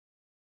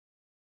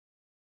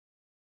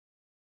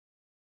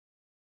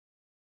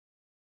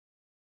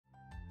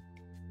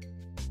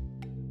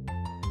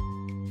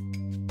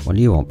Well,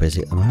 you aren't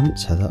busy at the moment,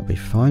 so that'll be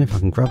fine if I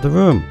can grab the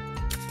room.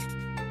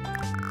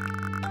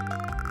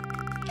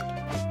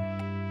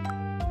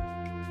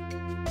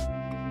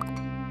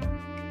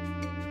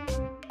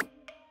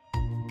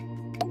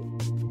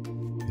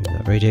 Move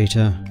that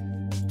radiator.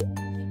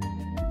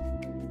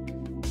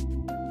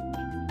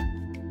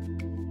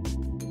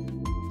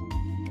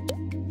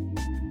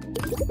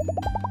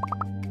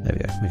 There we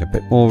go. Make a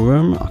bit more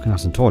room. I can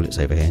have some toilets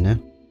over here now,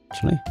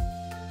 actually.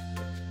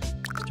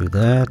 Let's do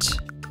that.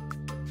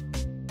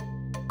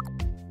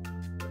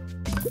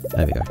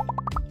 There we go.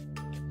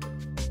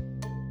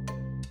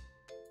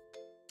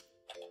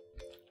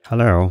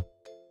 Hello.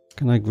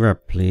 Can I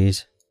grab,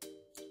 please?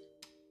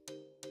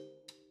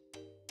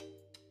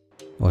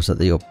 Or is it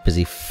that you're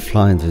busy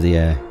flying through the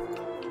air?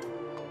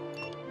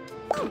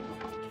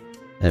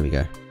 There we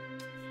go.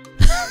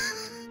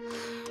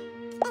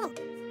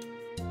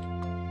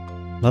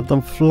 Let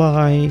them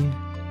fly.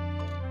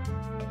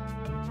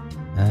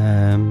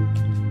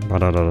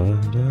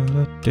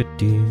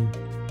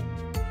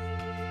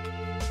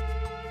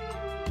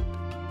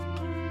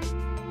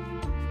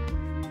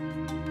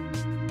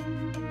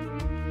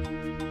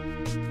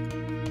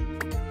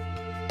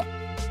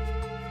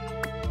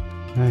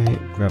 Right,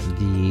 grab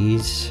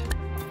these.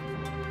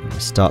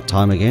 Start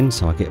time again,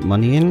 so I get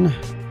money in.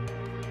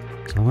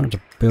 So I wanted to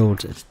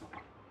build it.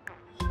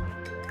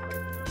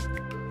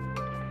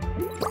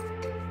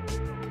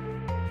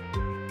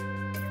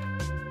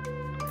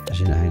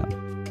 Actually, no, hang on.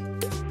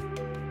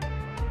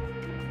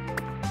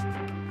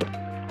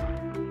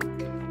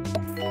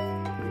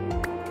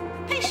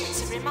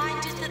 Patients are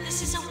reminded that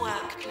this is a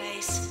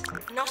workplace,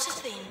 not a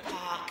theme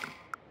park.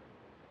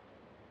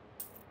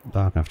 I'm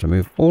gonna have to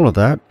move all of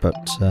that,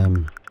 but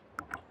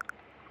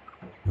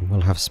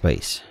we'll have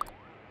space.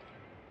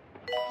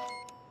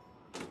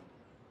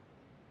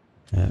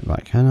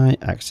 Right, can I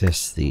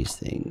access these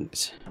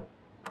things?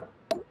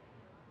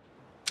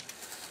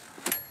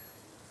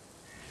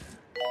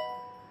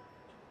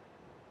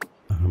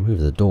 I'll move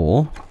the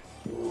door.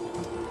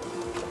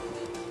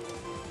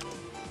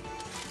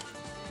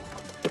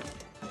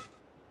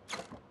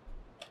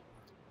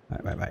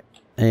 Right.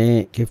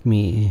 Give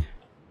me...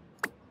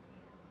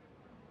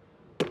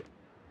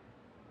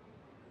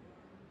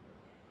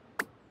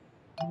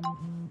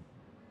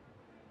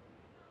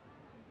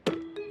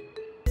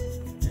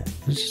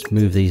 Let's just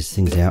move these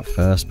things out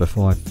first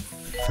before I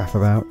faff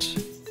about.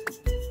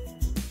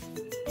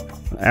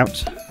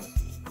 Out.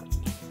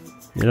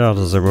 Get out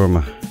of the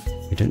room.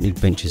 We don't need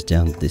benches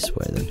down this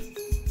way then.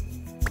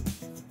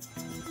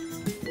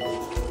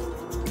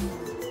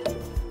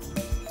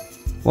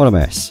 What a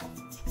mess.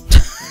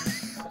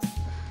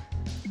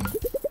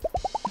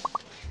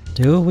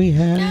 Do we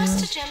have...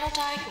 Nurse to general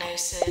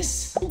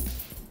diagnosis.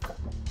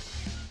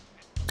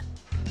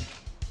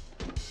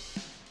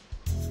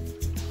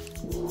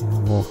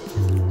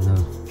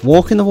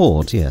 Walk in the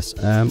ward, yes.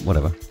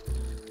 Whatever.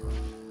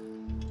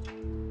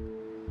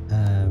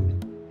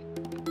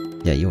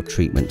 Yeah, your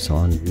treatment, so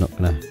I'm not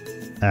gonna...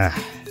 I'd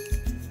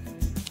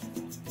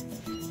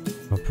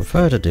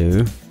prefer to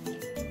do...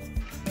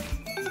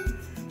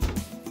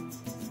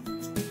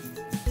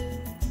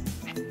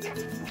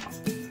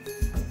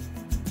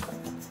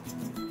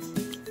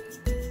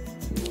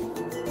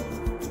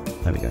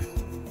 There we go.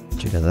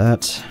 Trigger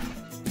that.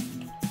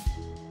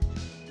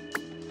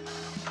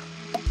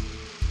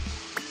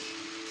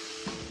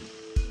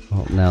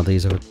 Well, now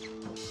these are a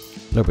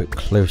little bit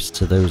close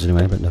to those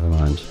anyway, but never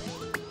mind.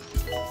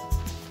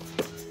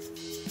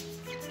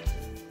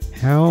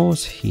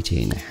 How's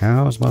heating?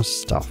 How's my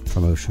stuff?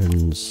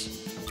 Promotions.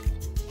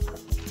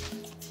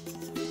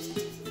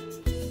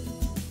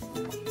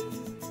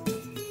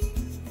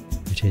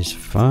 It is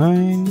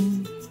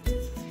fine.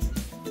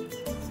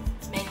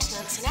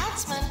 Maintenance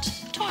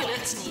announcement.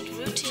 Toilets need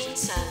routine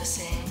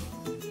servicing.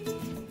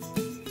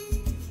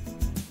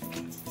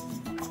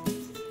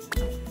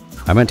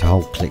 I meant to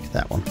hold click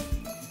that one.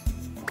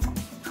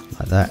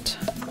 Like that.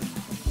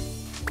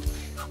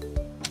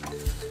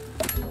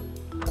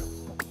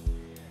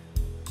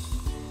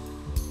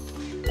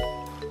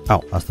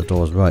 Oh, that's the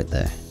doors right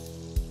there.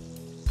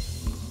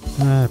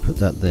 Put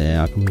that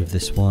there. I can move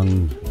this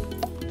one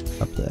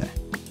up there.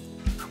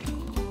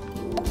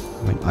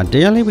 I mean,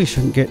 ideally we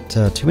shouldn't get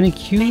too many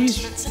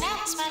queues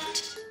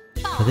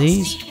for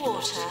these.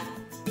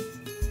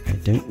 I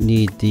don't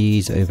need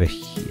these over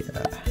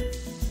here.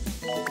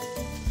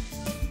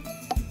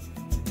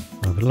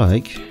 I would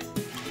like...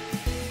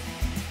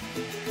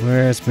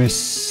 Where's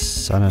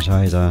Miss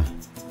Sanitizer?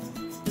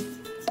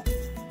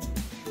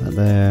 That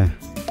there.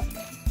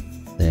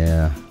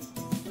 There.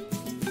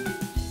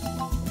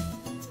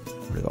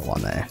 Already got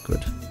one there.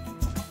 Good.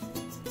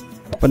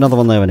 Put another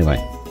one there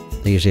anyway.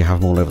 They usually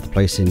have them all over the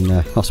place in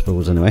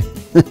hospitals anyway.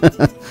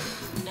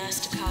 Nurse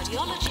to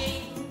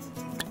cardiology.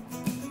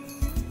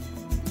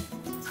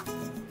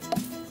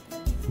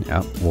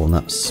 Yeah,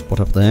 walnut spot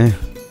up there.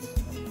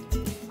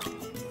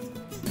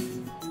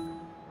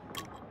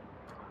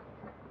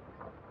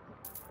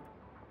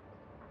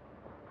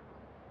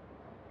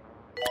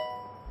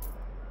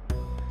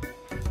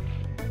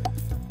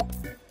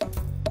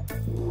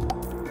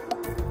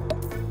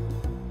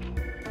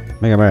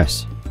 Make a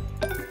mess.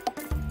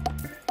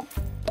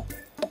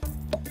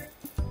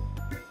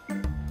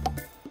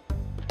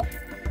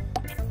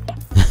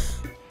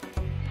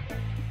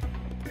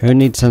 Who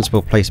needs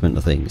sensible placement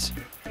of things?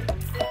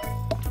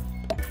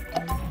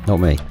 Not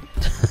me.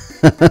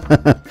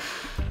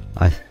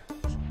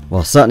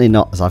 Well, certainly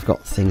not, as I've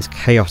got things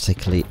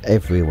chaotically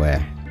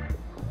everywhere.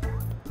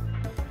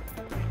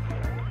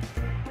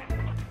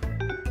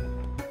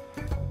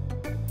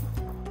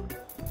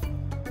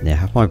 Yeah, I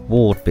have my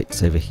ward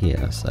bits over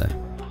here, so...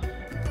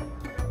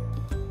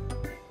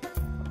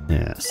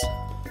 Yes.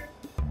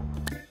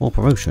 More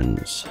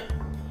promotions.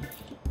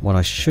 What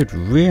I should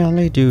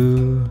really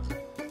do...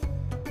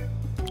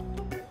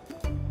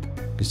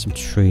 Get some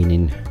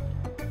training.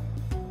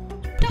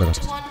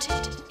 Doctor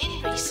wanted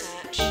in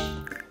research.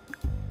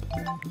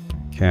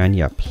 Can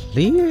you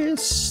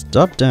please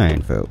stop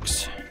down,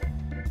 folks?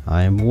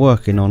 I am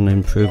working on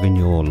improving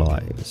your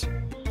lives.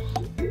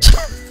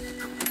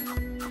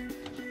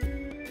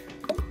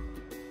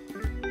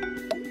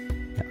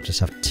 I'll just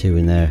have 2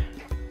 in there.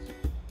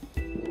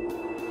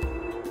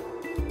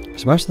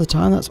 So most of the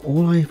time, that's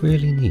all I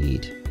really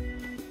need.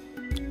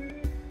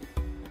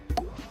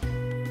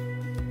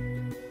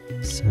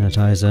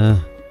 Sanitizer.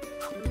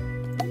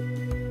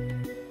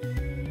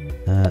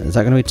 Is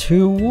that going to be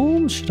too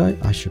warm? Should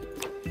I should...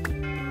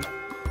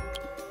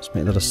 Let's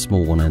make that a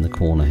small one in the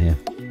corner here.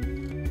 I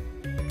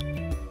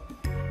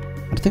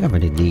don't think I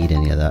really need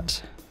any of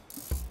that.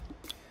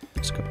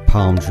 It's got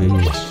palm trees.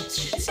 Patients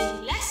should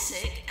seem less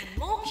sick and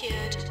more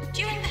cured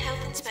during the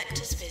health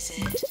inspector's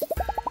visit.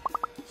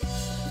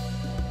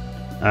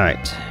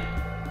 Alright.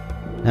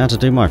 Now to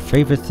do my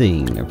favourite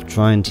thing of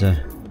trying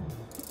to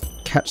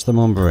catch them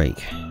on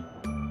break.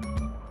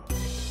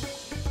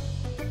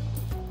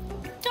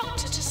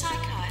 Doctor to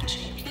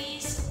psychiatry,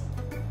 please.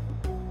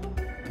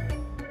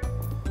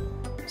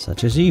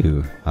 Such as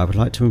you. I would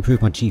like to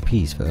improve my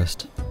GPs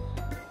first.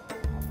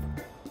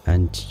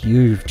 And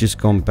you've just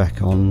gone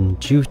back on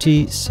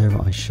duty,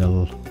 so I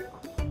shall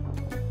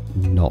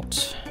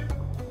not.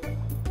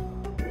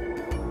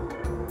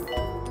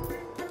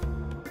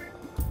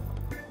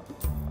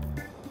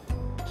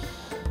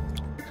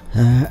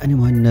 Any of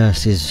my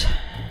nurses,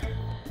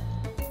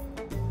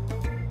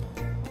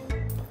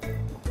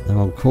 they're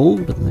on call,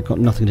 but they've got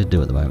nothing to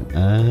do at the moment.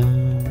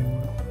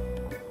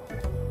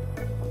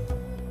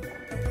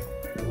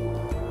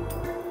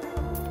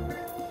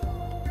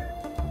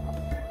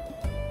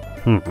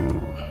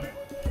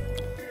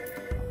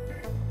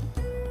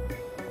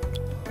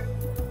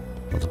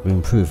 I'll be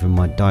improving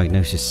my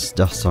diagnosis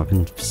stuff so I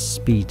can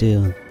speed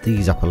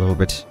these up a little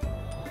bit.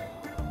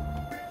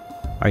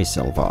 Hi,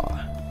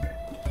 Silva.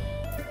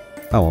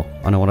 Oh, well,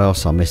 I know what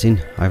else I'm missing.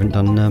 I haven't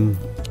done,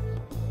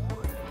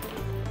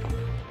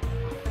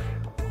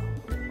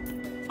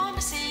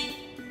 Pharmacy,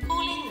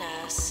 calling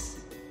nurse.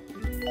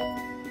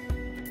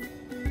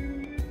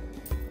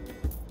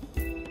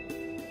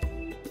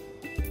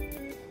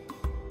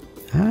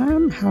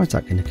 how is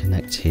that going to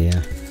connect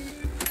here?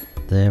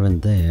 There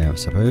and there, I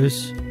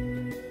suppose.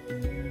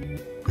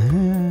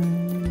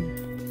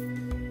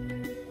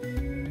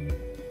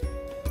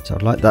 So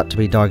I'd like that to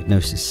be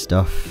diagnosis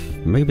stuff.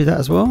 Maybe that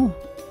as well?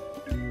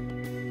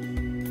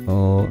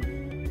 Or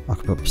I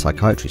could put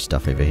psychiatry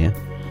stuff over here.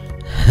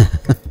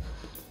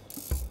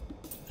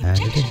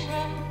 Injection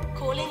room,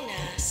 calling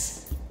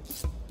nurse.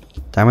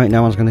 Damn it,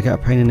 no one's going to get a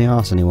pain in the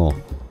arse anymore.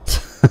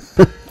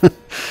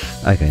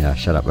 Okay, now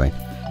shut up, Brain.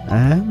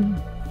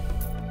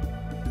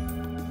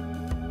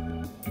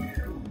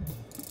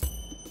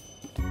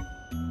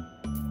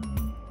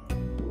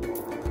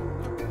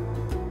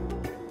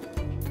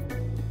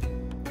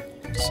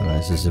 So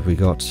this is if we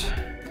got...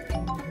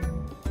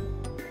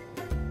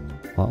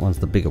 What one's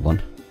the bigger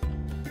one?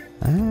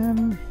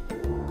 Oh,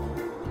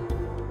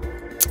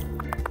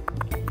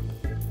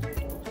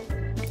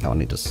 I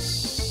need a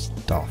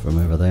staff room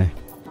over there.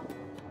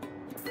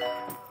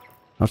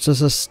 Not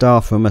just a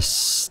staff room, a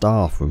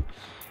staff room.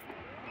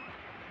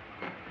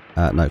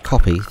 No,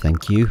 copy,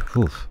 thank you.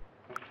 Oof.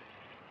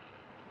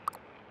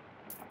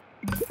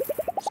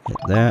 Let's get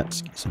that,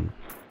 let's get some...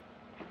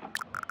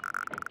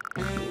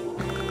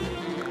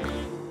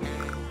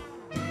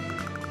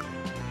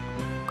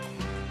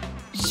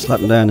 Slap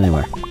them down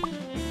anyway.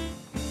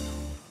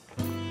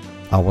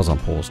 I was on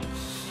pause.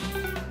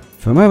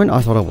 For a moment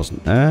I thought I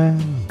wasn't.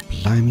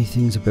 Blimey,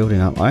 things are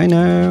building up. I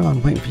know,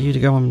 I'm waiting for you to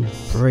go on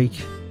break.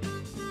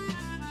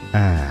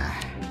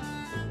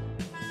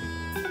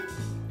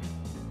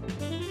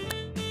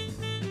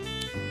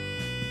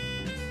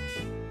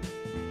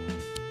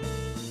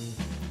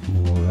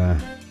 More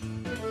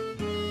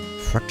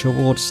fracture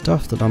ward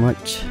stuff that I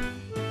might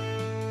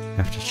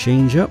have to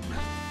change up.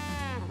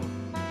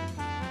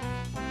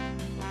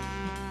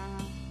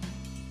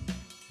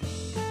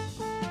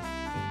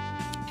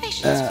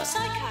 Patients for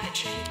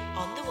psychiatry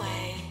on the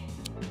way.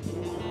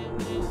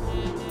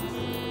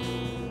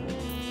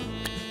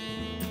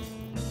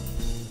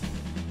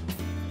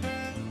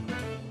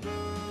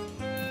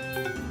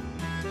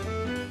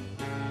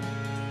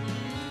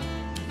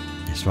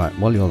 That's right,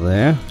 while you're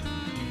there.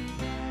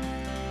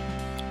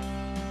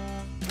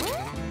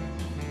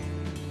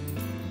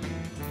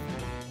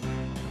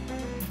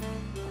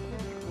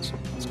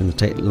 going to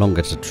take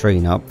longer to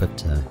train up, but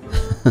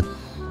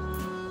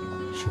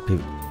should be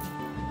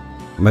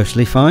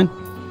mostly fine.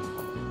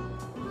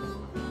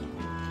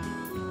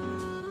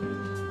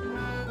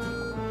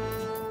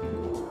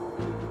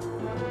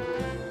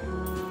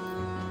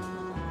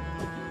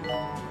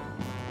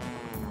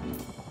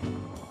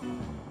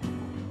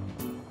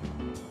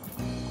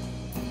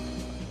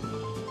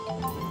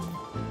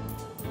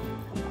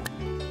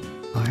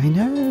 I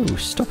know,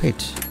 stop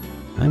it.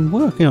 I'm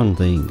working on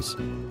things.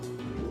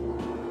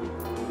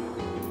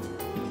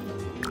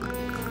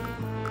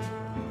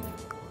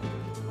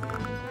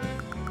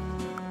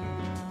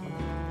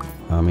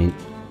 I mean,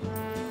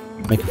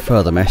 make a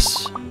further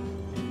mess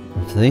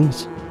of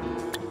things.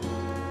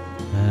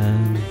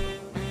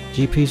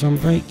 GP's on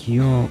break,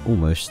 you're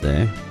almost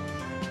there.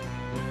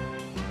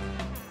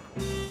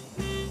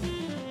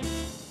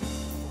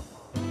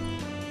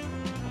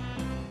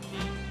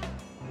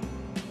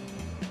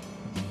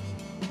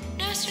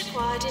 Nurse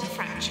required in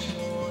fracture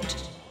ward.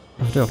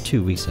 I do have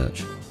 2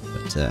 research,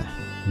 but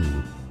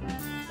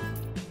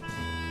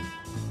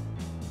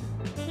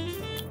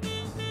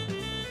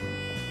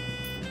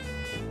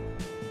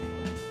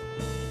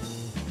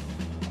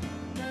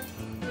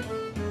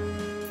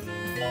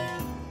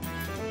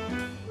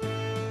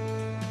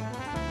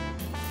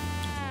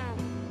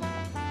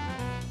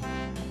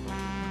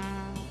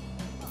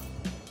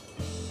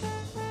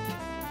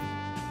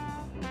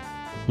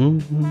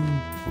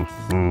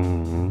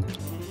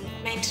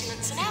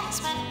Maintenance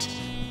announcement.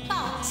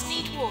 Plants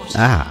need water.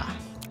 Ah,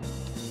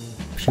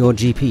 pure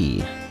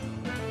GP.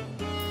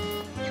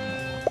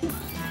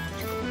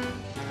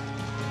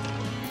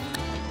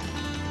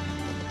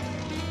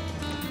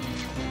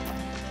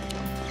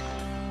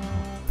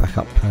 Back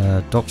up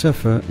doctor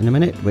for in a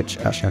minute, which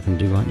actually I can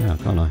do right now,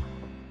 can't I?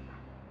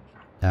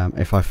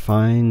 If I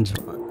find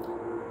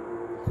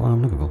what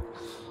I'm looking for.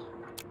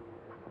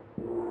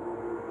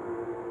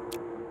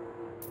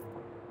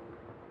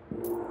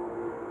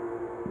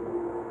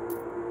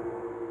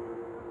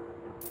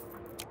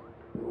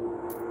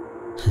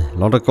 A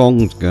lot of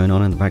gongs going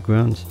on in the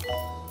background.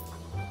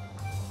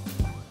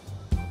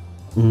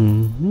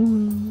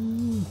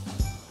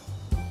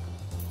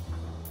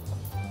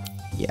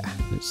 Yeah,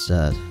 it's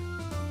oh,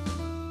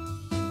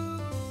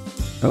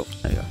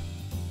 there you go.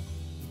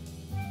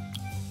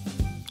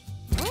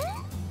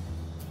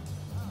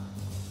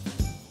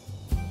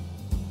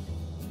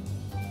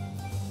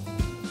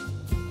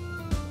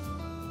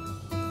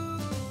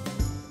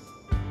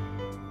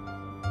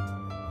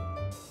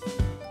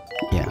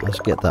 Yeah, let's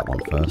get that one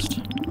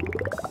first.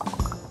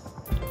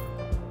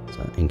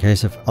 So, in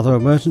case of other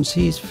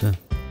emergencies, for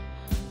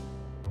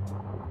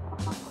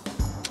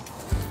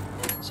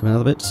some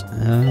other bits.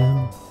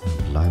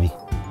 Blimey.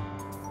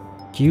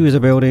 Q is a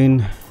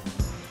building.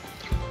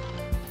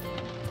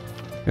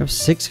 We have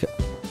 6.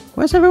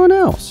 Where's everyone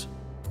else?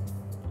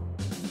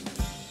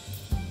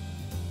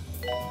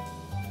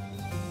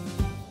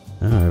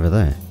 Oh, over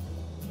there.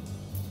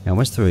 And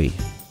where's 3?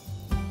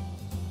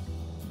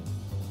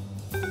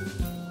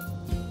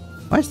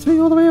 Where's 3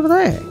 all the way over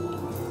there?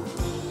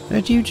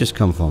 Where did you just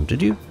come from?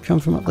 Did you come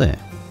from up there?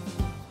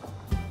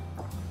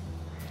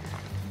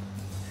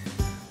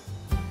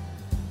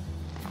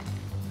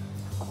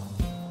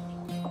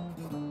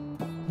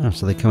 Oh,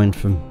 so they come in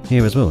from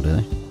here as well, do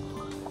they?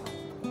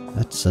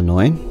 That's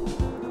annoying.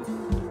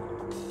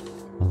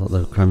 I thought they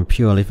were coming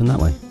purely from that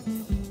way.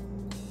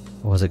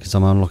 Or was it because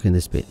I'm unlocking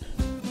this bit?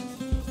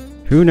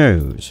 Who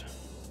knows?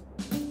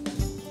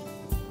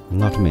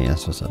 Not me,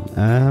 that's what's up.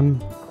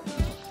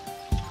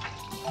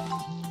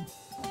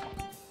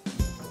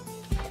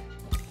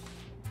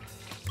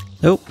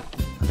 Nope.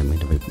 I didn't mean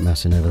to be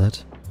messing over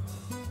that.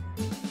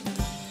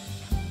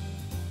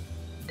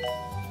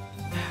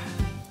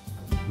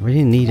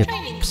 Really need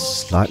a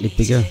slightly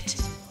bigger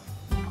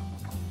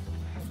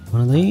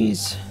one of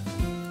these.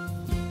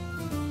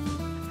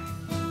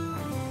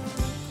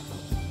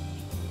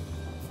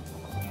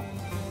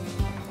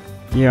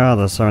 Yeah,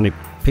 there's so many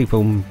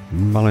people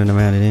mulling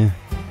around in here.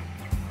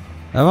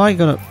 Have I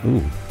got a...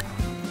 Ooh.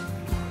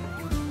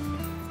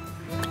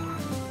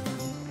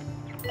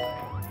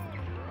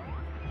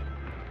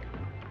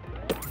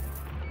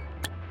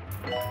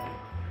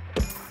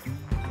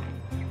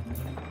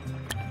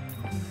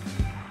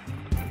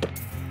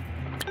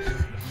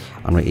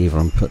 I'm not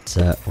even put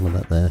one of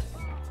that there.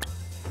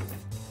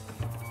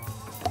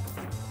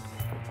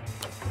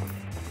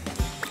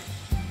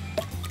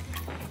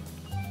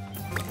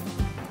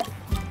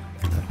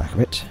 And the back of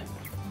it.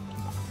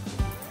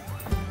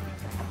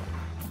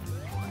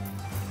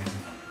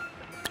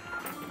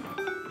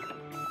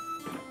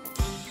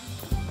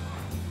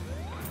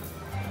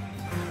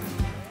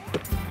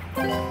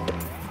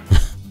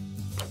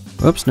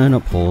 Oops, no,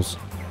 not pause.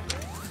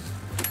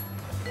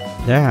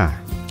 Yeah.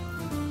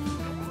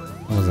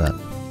 What was that?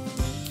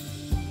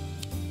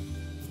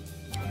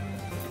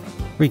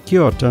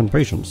 Recure 10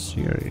 patients.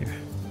 Yay.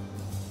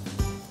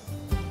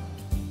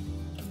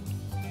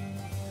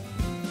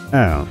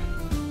 Oh.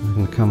 They're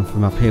going to come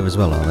from up here as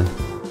well, are they?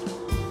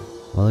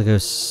 Well, there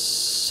goes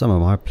some of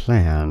my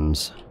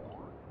plans.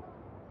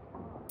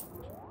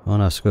 Oh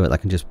no, screw it, I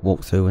can just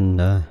walk through and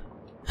gotta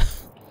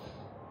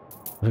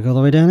go all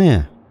the way down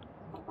here.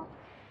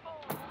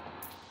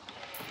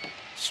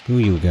 Screw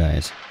you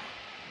guys.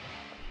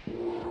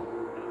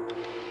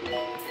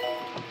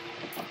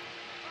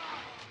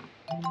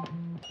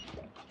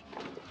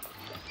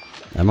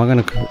 Am I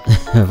gonna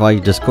have I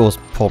just caused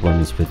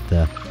problems with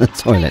the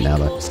toilet now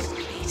though?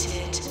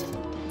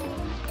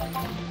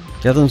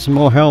 Give them some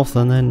more health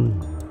and then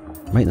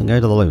make them go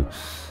to the loo.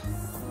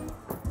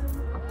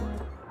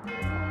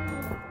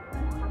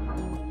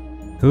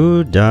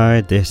 Who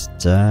died this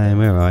time?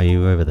 Where are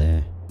you? Over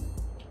there.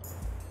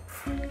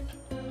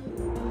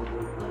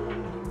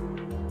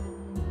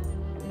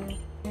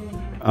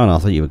 Oh no, I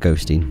thought you were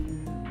ghosting.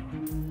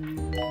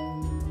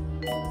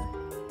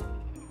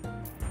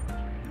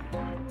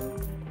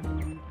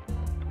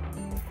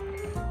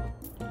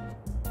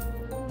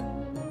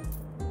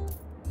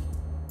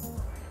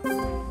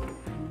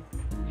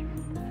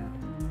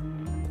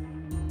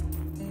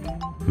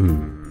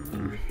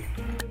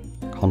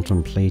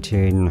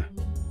 Contemplating.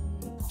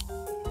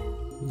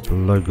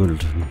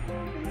 Boggled.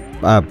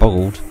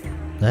 Boggled.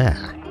 There.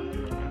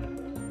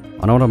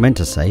 I know what I meant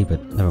to say,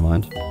 but never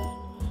mind.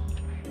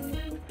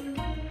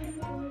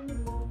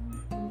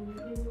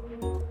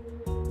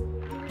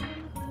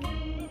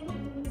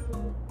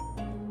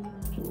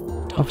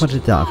 If I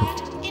did that,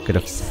 I could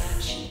have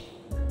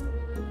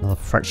another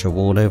fracture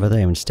ward over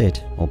there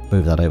instead. Or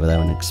move that over there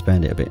and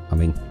expand it a bit. I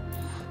mean,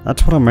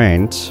 that's what I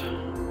meant.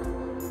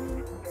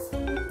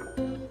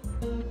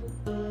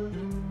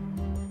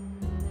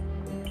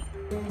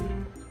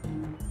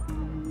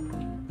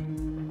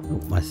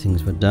 Oh, my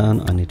things were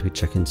done. I need to be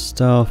checking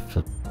stuff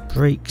for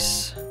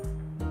breaks.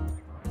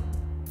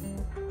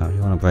 Oh, you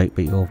want a break,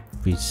 but you're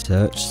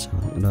researched. So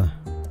I'm gonna.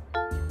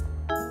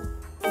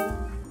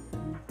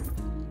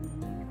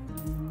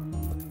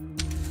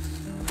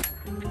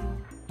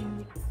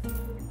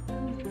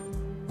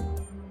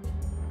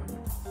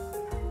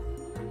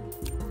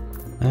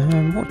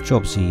 What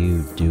jobs are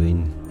you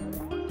doing?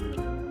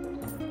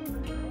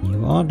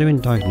 You are doing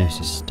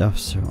diagnosis stuff,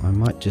 so I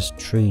might just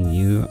train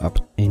you up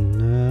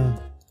in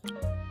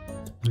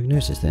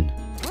diagnosis then.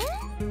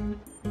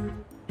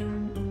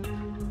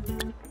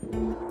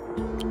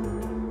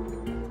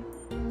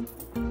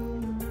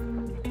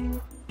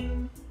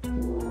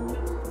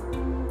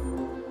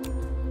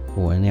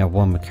 Oh, I only have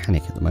one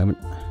mechanic at the moment.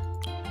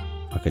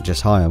 I could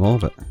just hire more,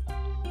 but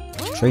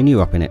train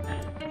you up in it.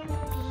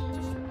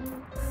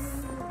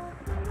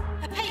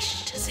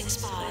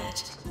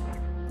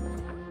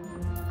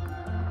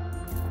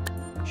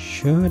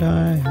 Should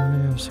I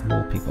hire some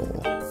more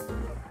people?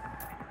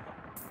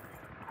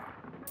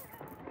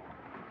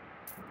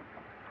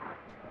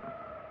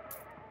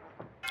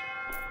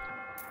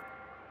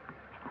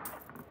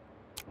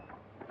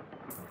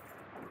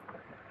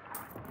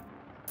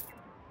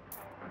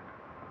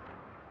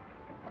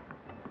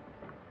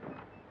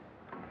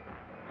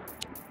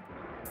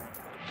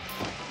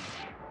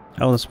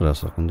 Oh, that's what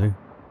else I can do.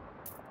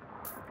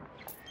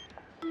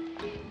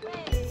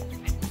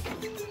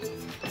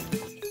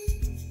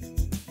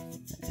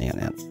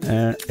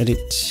 Edit.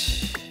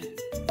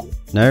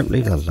 No,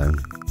 leave that alone.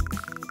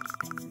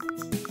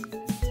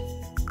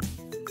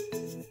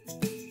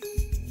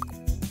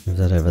 Move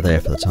that over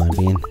there for the time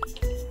being.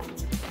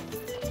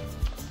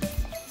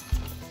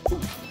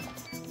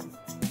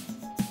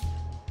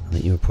 I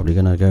think you were probably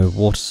going to go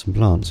water some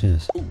plants,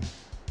 yes.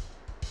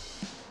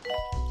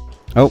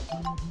 Oh.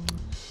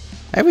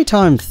 Every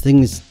time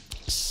things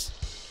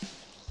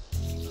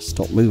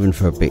stop moving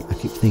for a bit, I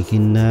keep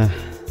thinking,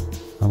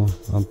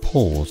 I'm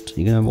paused.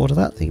 You're going to water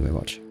that thing very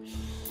much.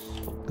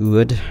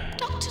 Good.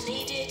 Doctor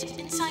needed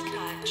in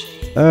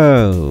psychiatry.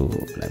 Oh,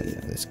 let me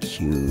know this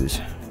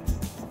cues.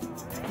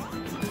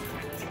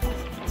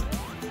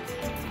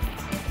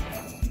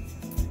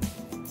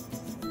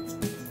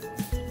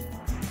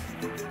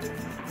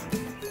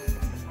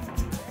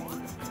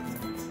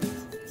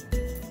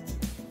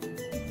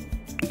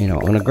 You know,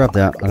 I'm going to grab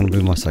that. I'm going to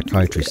move my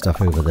psychiatry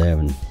stuff over there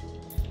and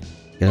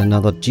get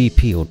another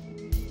GP or,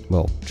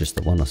 well, just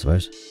the one, I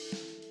suppose.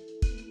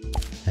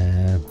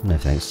 No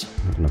thanks.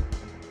 I'm going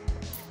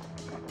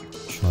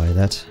to try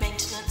that.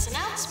 Maintenance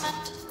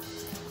announcement.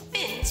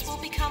 Bins will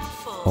become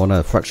full. Oh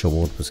no, fracture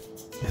ward was.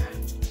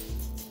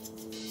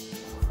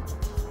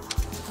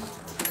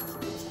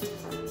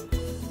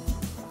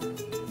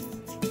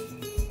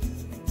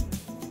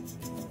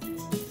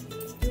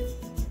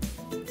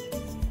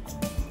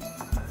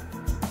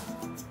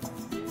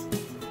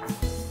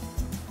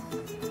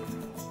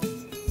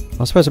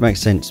 I suppose it makes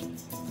sense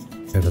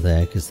over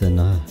there because then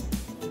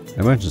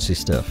emergency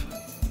stuff.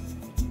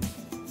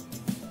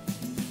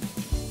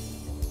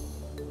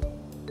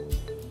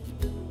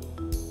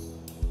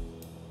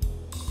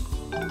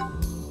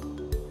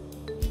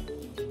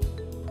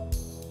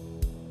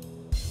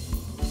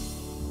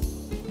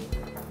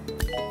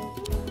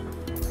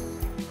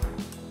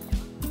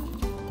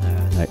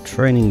 No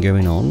training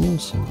going on,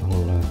 so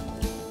I'll.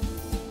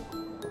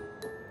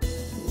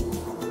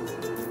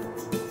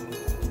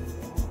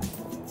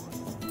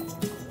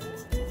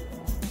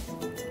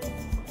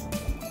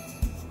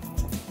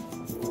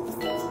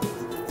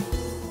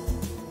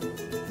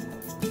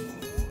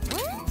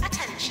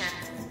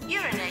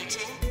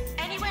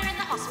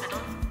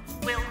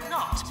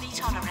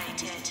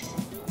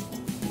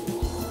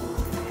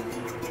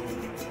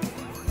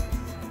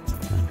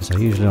 because I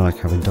usually like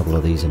having double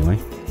of these anyway.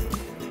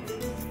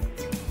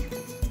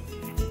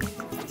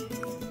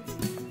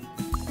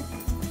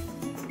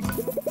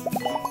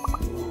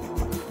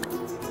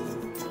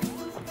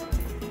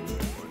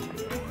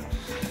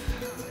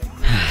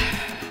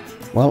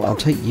 Well, I'll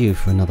take you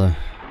for another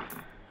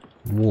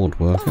ward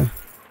worker.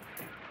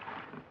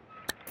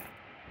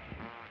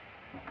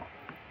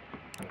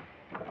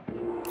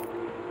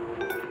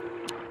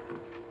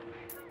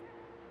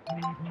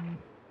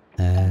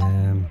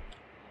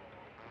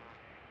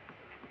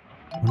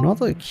 Not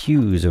the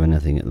queues or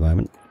anything at the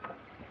moment.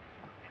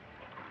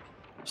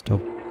 Still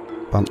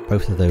bump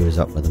both of those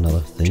up with another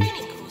thing.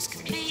 Training course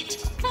complete.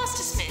 Class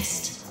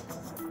dismissed.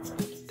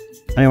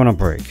 Anyone on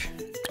break?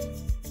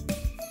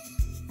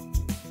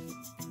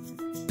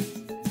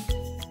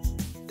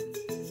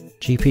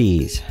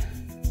 GPs.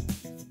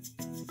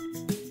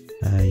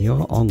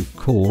 You're on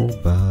call,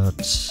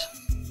 but...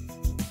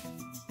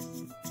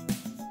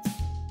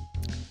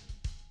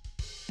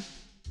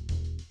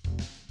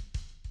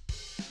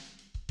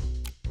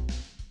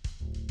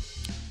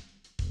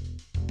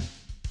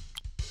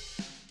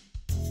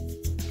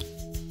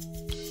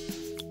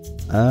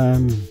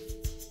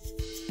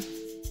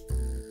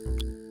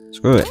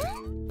 Screw it.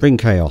 Bring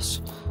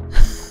chaos.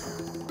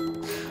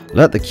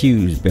 Let the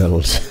queues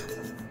build.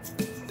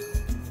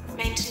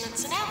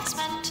 Maintenance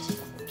announcement.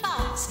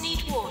 Plants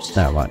need water.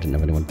 Oh right, didn't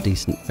have anyone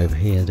decent over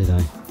here, did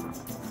I?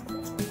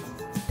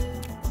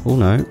 Oh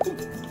no.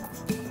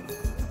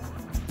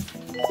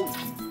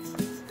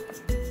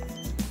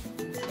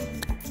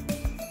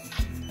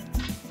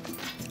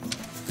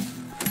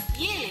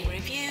 Yearly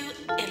review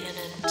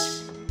imminent.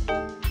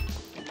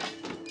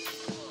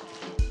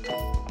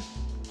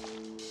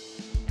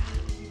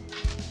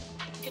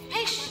 Could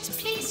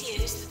patients please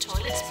use the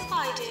toilets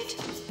provided?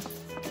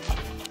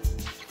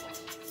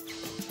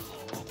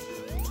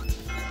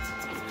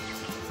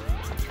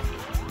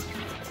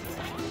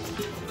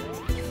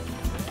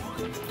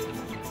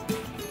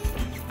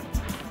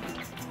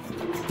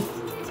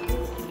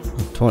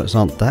 The toilets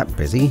aren't that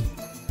busy.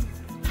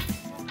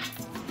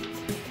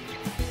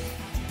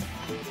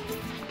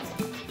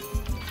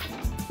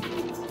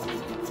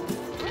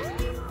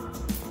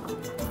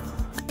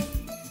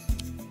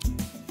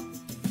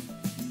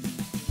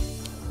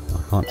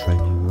 Can't train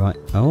you right.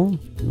 Oh,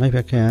 maybe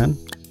I can.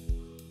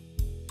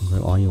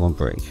 Where are you on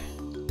break?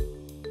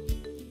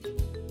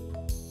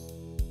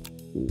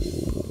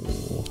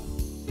 Ooh.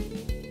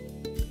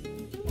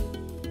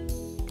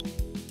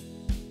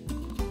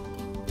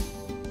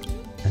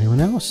 Anyone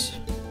else?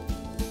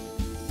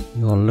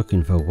 You're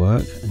looking for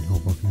work and you're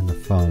working in the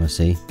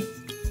pharmacy.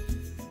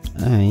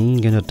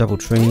 I'm gonna double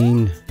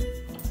train.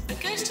 A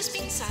ghost has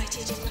been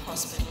sighted in the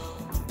hospital.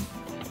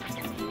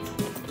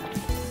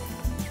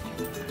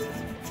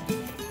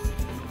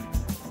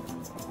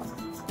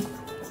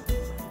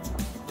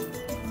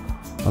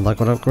 Oh, that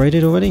got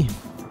upgraded already?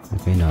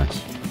 Okay,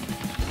 nice.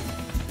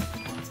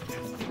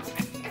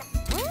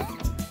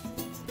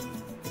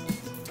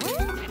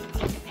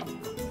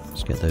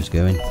 Let's get those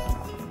going.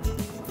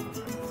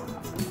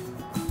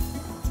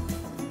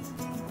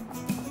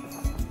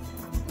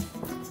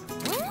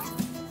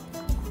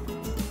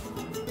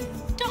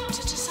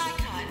 Doctor to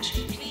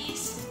psychiatry,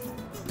 please.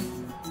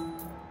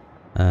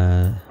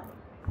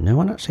 No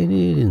one actually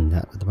needing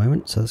that at the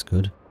moment, so that's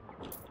good.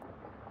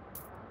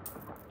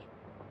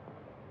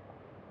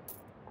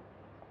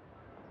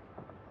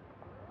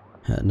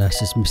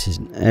 Nurses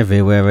missing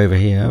everywhere over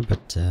here,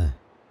 but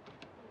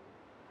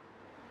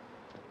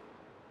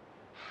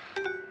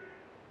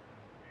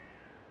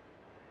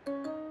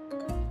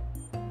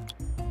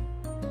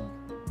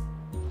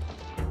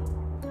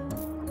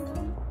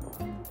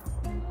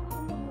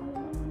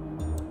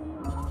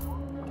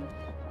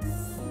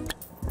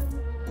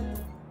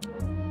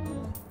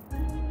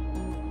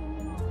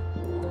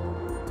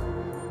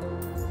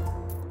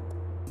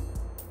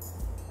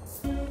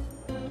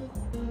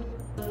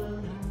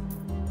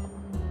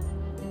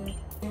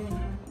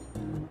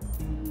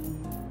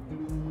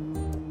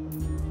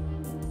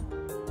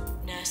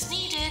Nurse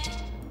needed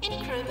in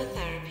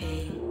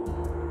chromotherapy.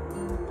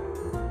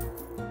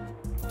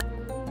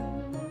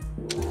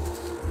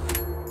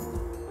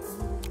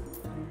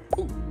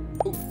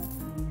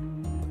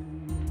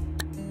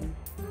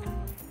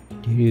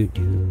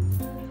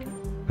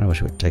 I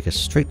wish it would take us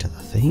straight to the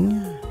thing.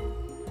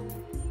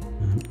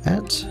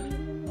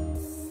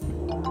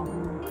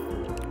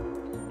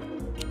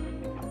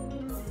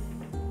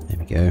 There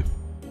we go.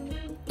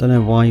 Don't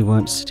know why you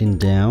weren't sitting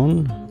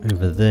down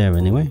over there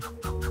anyway.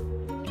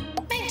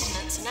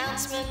 Maintenance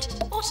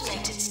announcement.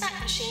 Automated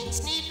snack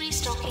machines need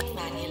restocking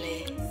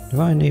manually.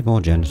 Do I need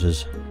more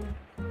janitors?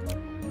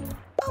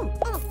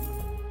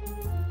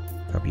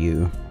 Grab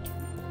you.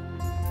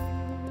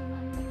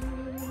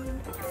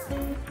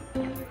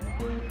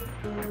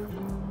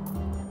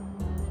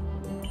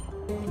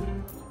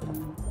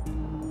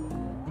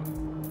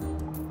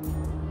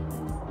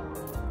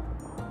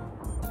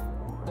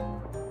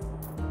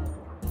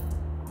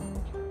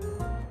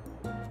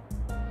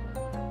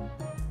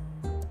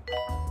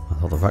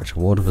 I thought the fracture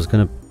ward was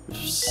going to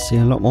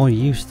seeing a lot more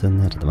use than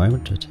that at the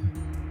moment, but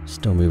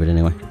still move it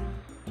anyway.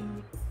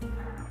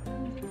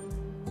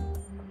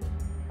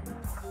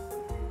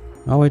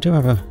 Oh, we do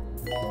have a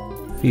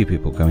few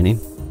people going in.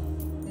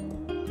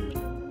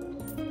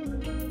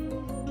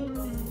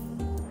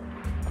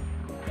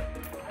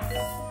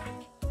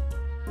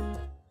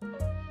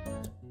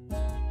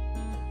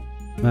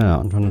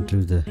 Now, I'm trying to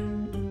do the...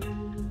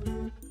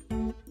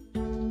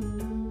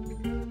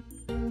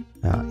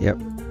 yep.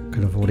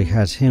 Could have already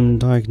had him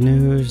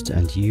diagnosed,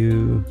 and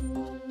you...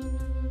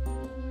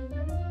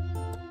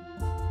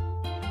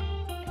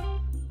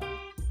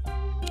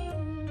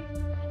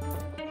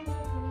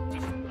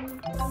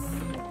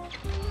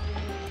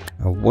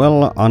 A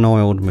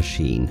well-unoiled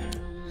machine.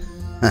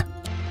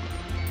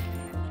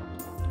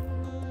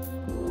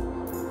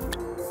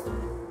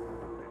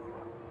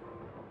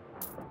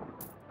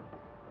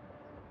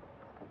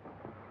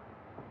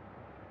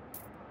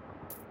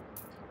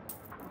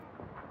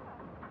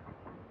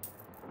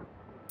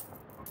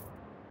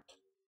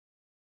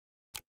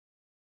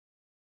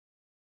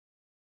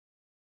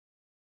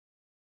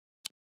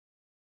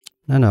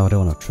 No, I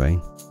don't want to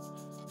train.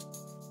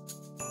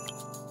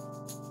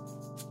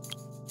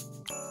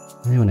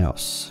 Anyone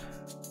else?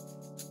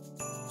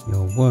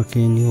 You're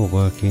working.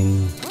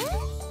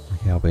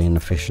 Okay, I'll be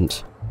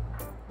inefficient.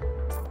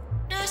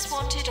 Nurse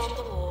wanted on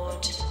the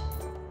ward.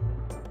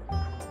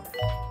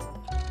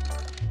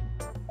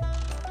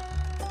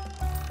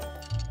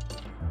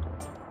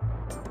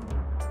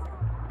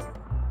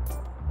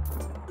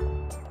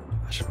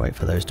 I should wait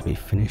for those to be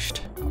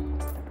finished.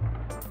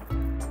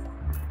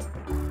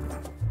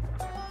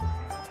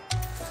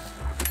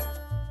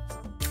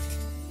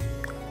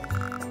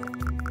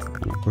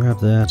 Grab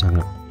that, I'm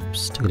gonna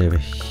stick it over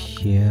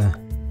here.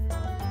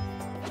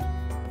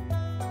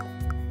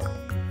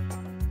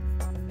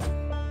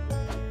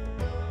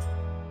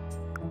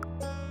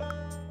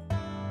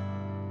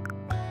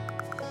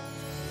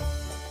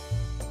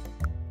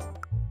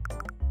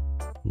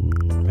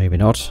 Maybe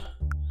not.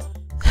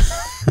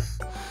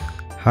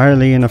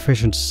 Highly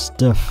inefficient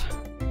stuff.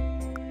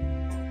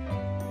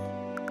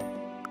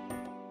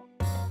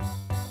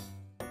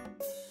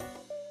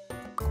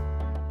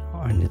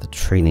 Only the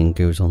training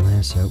goes on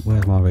there, so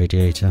where's my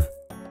radiator?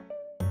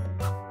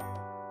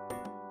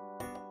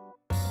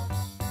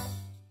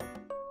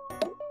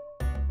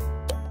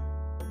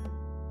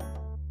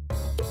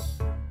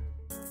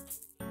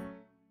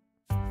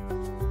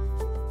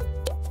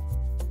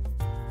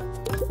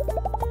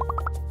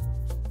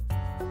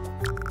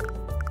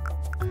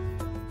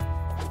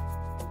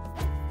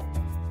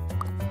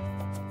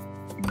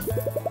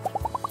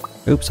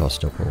 Oops, I was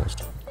still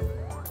paused.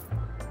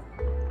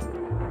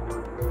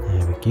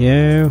 There we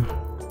go.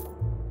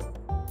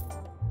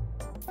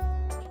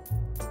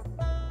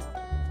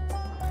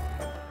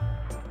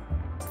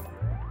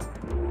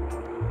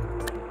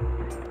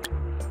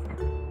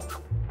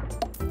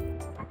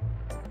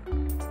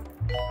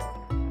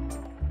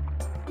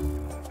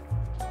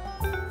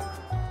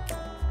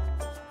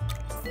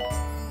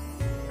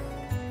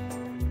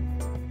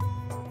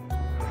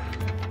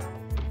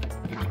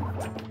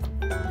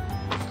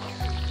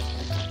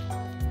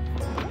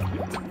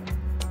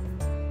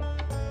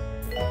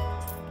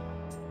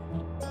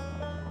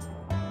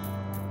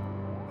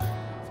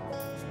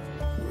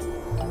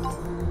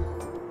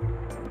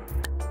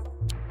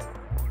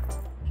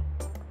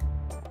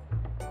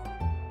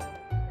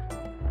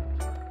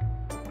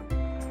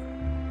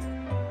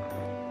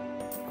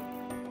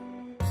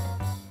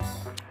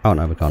 Oh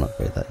no, we can't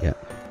upgrade that yet.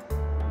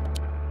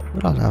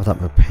 We'd like to have that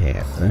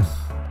prepared though.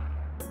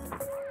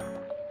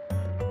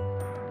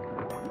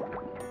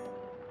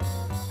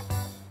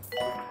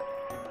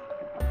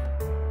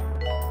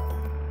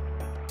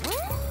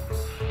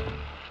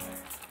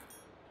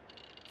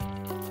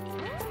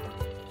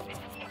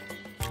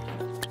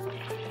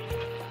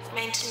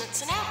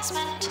 Maintenance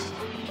announcement.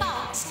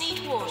 Plants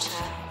need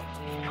water.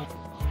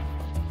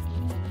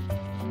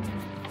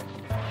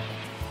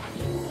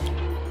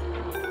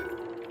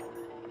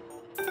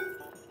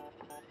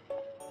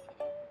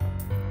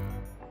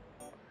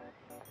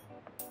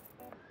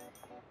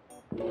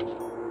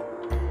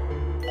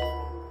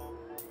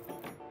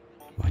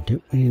 I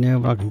don't really know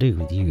what I can do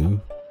with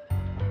you.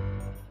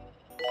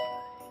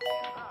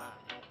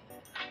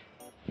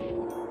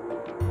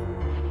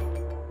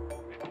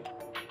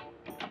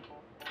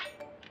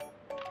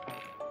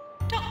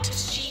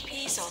 Doctor's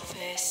GP's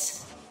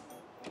office.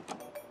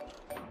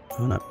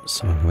 Oh no,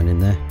 someone went in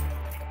there.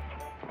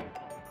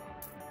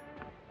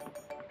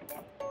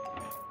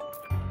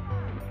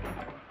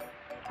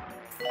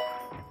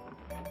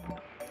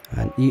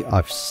 And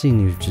I've seen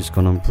you've just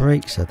gone on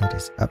break, so that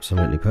is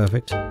absolutely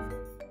perfect. I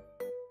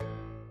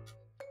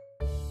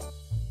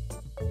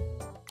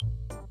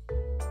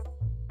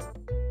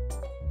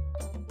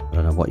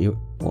don't know what you...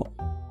 What?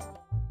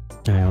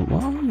 Hang on,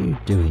 what are you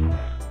doing?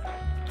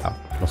 Oh,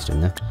 lost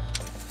him there.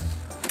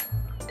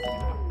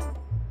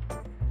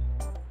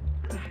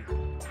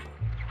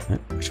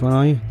 Which one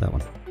are you? That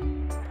one.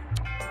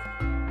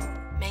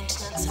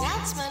 Maintenance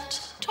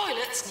announcement.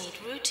 Toilets need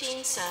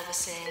routine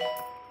servicing.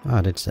 Oh,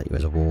 I did set you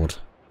as a ward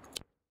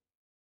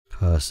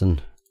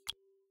person.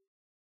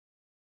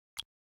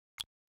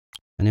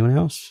 Anyone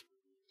else?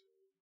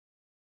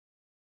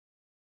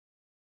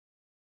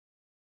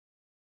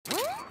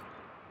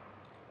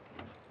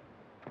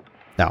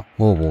 Oh,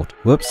 more ward.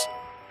 Whoops.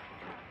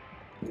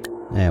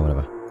 Yeah,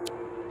 whatever.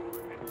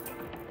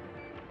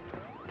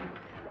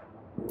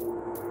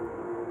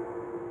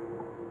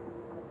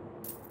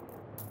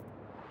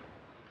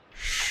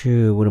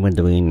 Sure, what am I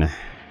doing?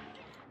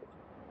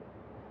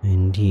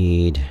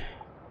 Indeed.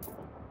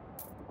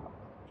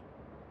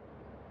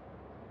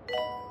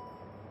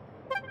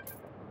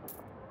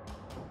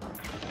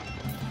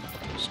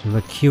 Still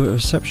a queue at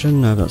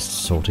reception? No, that's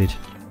sorted.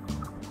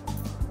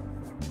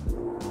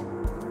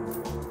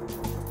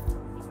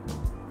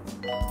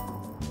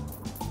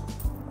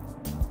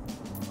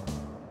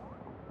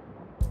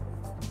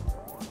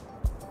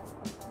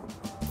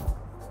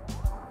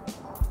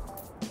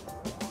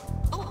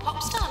 Oh,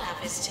 Popstar now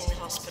visiting the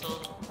hospital.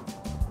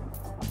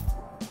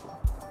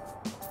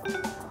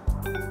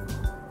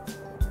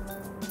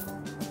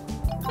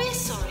 We're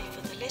sorry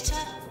for the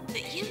litter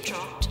that you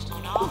dropped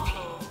on our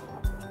floor.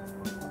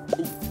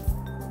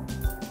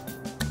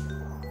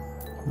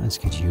 Let's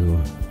get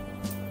you.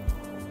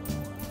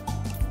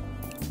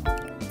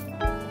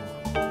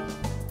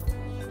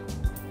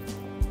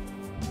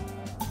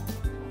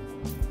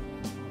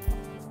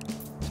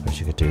 Suppose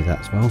you could do that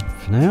as well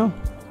for now.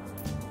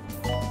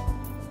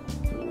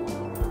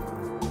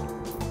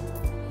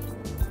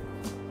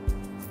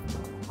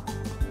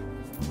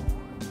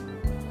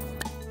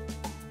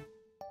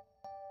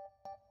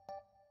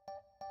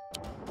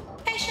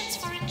 Patients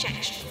for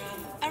injection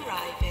room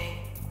arriving.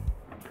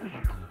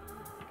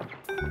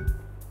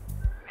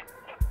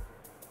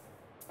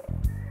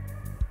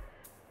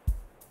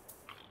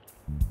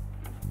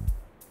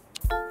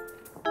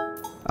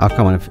 Oh,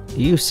 come on. Have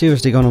you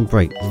seriously gone on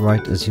break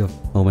right as you're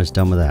almost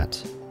done with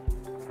that?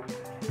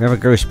 We have a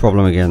ghost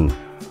problem again.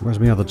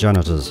 Where's my other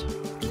janitors?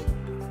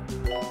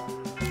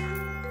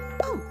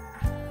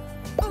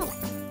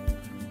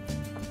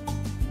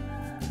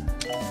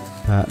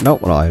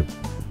 Not what I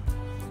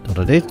thought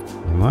I did.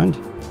 Never mind.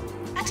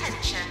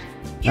 Attention.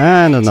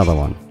 And another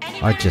one.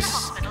 Anyone I in the just...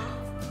 hospital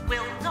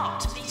will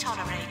not be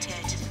tolerated.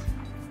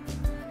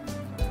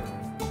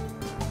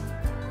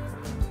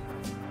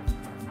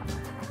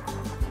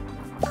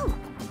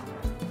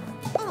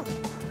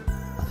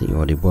 I think you're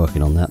already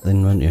working on that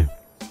then, weren't you?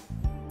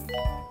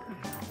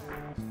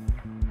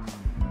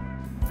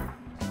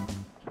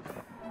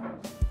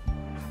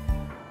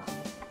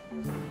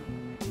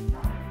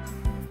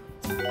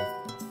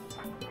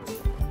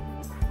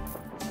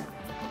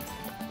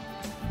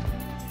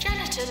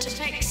 Janitor to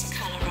fix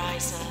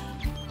colorizer.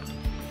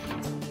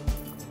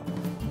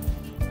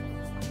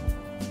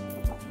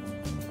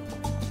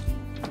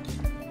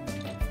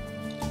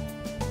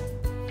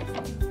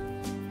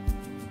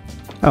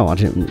 Oh, I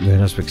didn't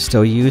realise we could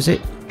still use it.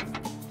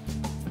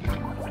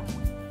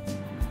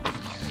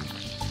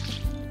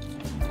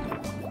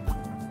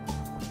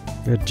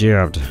 Good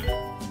job.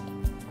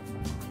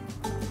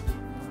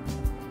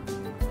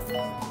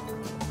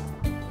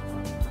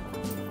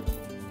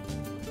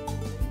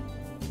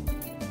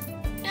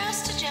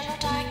 Nurse to general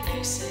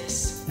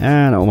diagnosis.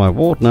 And all my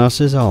ward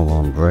nurses are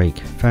on break.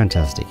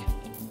 Fantastic.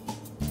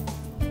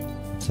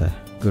 It's a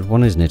good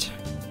one, isn't it?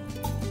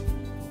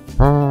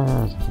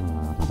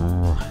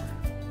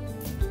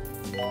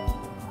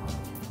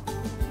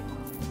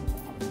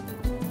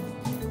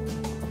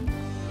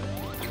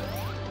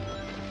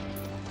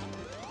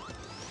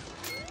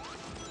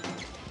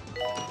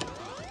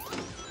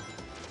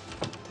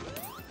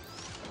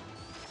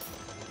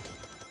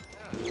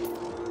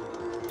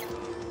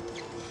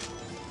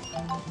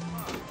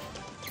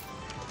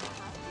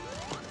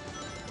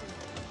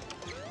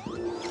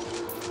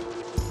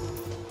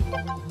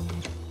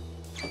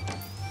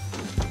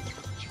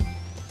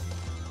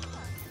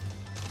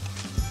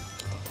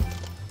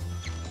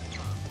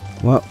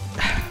 Well,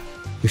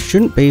 you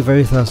shouldn't be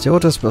very thirsty or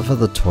desperate for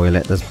the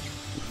toilet. There's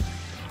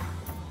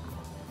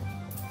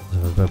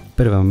a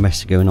bit of a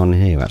mess going on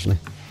here, actually.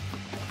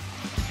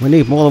 We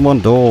need more than one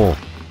door.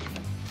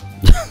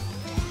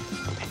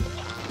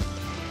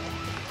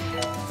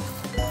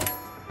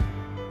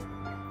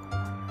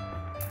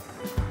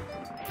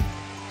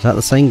 Is that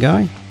the same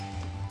guy?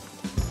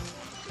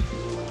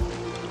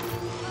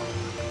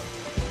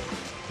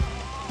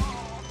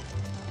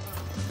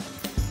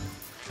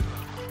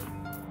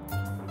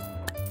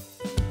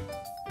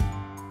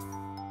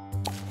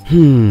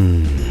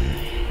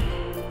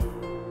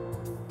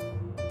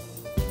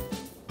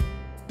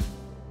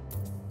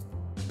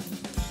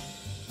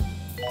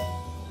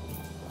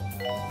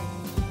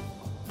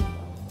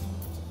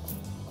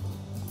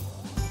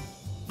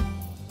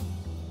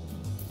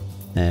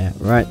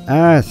 Right,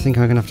 I think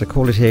I'm going to have to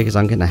call it here because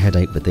I'm getting a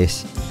headache with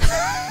this.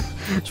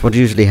 It's what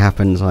usually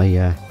happens.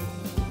 The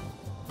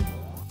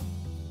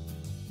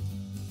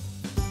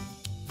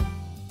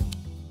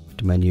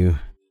menu.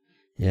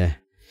 Yeah.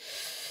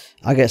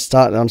 I get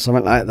started on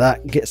something like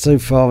that, get so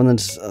far and then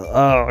just,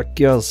 oh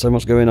god, so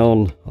much going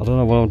on. I don't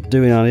know what I'm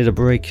doing, I need a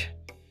break.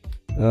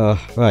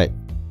 Right.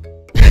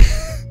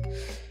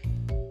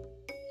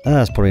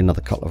 That's probably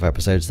another couple of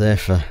episodes there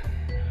for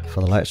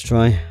the Let's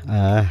Try.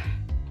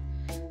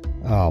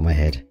 Oh, my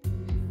head.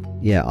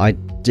 Yeah,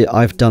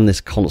 I've done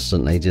this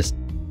constantly, just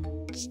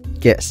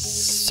get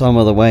some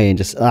other way and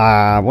just, what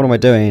am I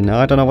doing?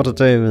 I don't know what to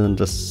do, and then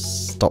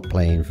just stop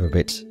playing for a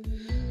bit.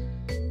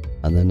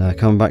 And then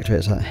come back to it,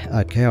 it's like,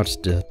 okay, I'll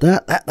just do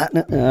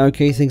that,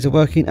 okay, things are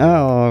working.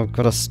 Oh, I've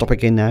got to stop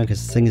again now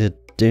because things are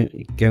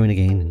going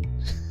again.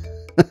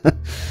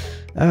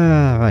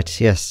 Right,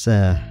 yes,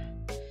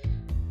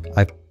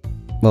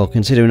 well,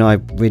 considering I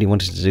really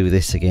wanted to do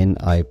this again,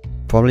 I'd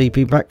probably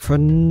be back for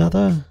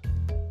another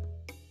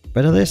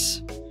bit of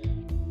this.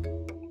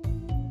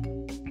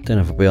 Don't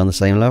know if I'll be on the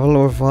same level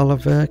or if I'll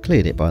have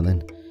cleared it by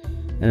then.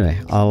 Anyway,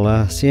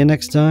 I'll see you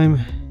next time,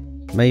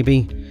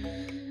 maybe,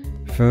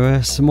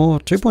 for some more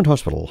 2 Point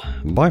Hospital.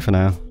 Bye for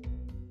now.